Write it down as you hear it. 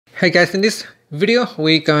Hey guys, in this video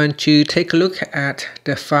we're going to take a look at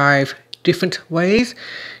the 5 different ways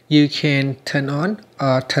you can turn on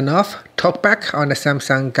or turn off TalkBack on the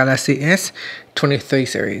Samsung Galaxy S23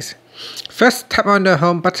 series. First, tap on the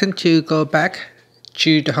home button to go back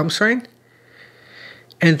to the home screen,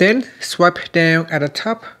 and then swipe down at the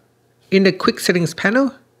top. In the quick settings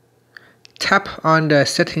panel, tap on the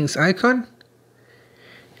settings icon.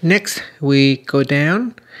 Next, we go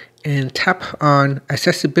down and tap on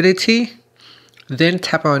accessibility, then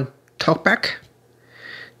tap on TalkBack.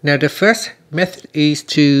 Now the first method is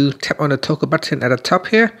to tap on the toggle button at the top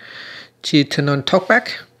here to turn on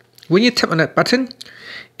TalkBack. When you tap on that button,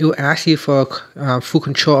 it will ask you for full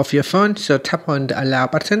control of your phone, so tap on the allow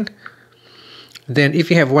button. Then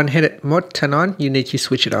if you have one-handed mode turned on, you need to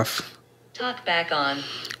switch it off. TalkBack on.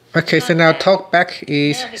 Okay, so now TalkBack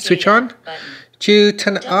is switched on. To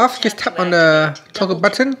turn it off, just tap on the toggle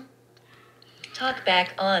button. TalkBack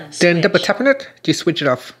on. Then double tap on it to switch it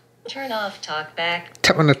off. Turn off TalkBack.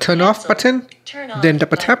 Tap on the turn off button, then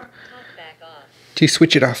double tap to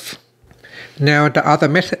switch it off. Now the other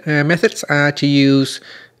methods are to use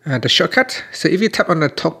the shortcut. So if you tap on the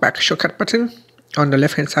TalkBack shortcut button on the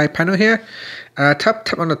left hand side panel here, tap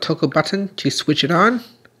on the toggle button to switch it on.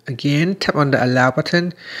 Again, tap on the allow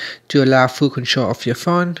button to allow full control of your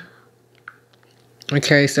phone.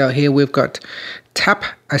 Okay, so here we've got tap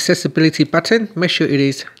accessibility button, make sure it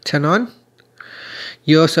is turned on.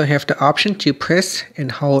 You also have the option to press and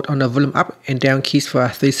hold on the volume up and down keys for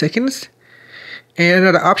 3 seconds. And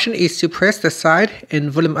another option is to press the side and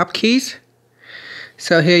volume up keys.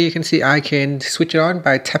 So here you can see I can switch it on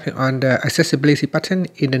by tapping on the accessibility button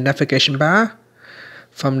in the navigation bar.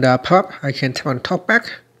 From the pop-up, I can tap on TalkBack.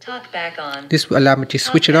 TalkBack on. This will allow me to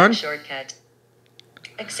switch it on. Shortcut.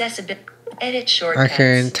 Accessibility. Edit shortcuts. I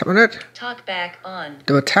can tap on it. TalkBack on.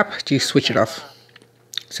 Double tap to switch it off.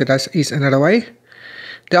 So that is another way.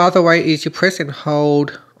 The other way is you press and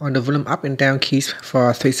hold on the volume up and down keys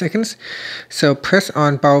for 3 seconds. So press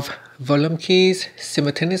on both volume keys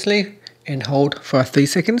simultaneously and hold for 3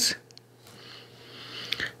 seconds.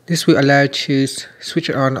 This will allow you to switch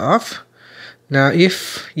it on or off. Now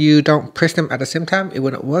if you don't press them at the same time, it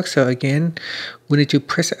will not work. So again, we need to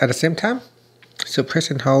press it at the same time. So press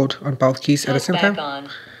and hold on both keys at the same time. On.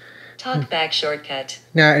 TalkBack shortcut.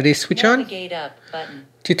 Now it is switch on. Navigate up button.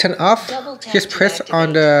 To turn off, just press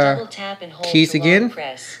on the keys again.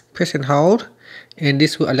 Press and hold, and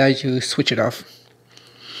this will allow you to switch it off.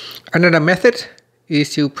 Another method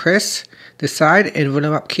is to press the side and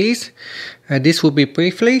volume up keys. This will be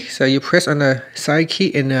briefly, so you press on the side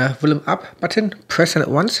key and the volume up button, press on it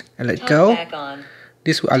once and let go.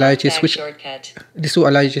 This will allow you to switch. This will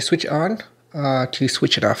allow you to switch on to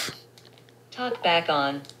switch it off. TalkBack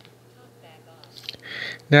on.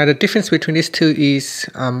 Now the difference between these two is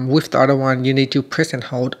with the other one you need to press and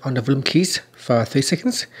hold on the volume keys for 3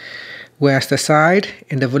 seconds, whereas the side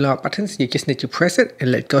and the volume up buttons you just need to press it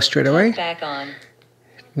and let go straight away. TalkBack on.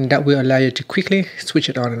 And that will allow you to quickly switch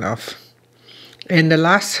it on and off. And the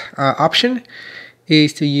last option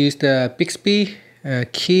is to use the Bixby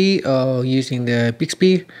key or using the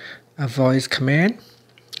Bixby voice command.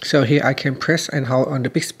 So here I can press and hold on the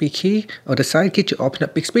Bixby key or the side key to open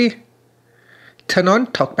up Bixby. Turn on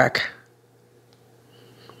TalkBack.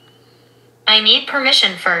 I need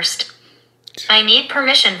permission first. I need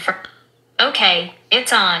permission for. Okay,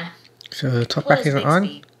 it's on. So TalkBack is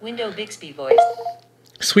on. Window Bixby voice.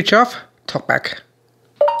 Switch off TalkBack.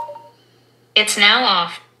 It's now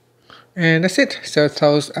off. And that's it. So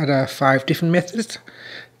those are the 5 different methods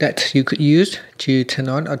that you could use to turn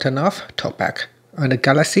on or turn off TalkBack on the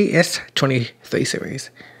Galaxy S23 series.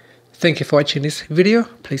 Thank you for watching this video.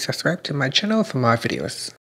 Please subscribe to my channel for more videos.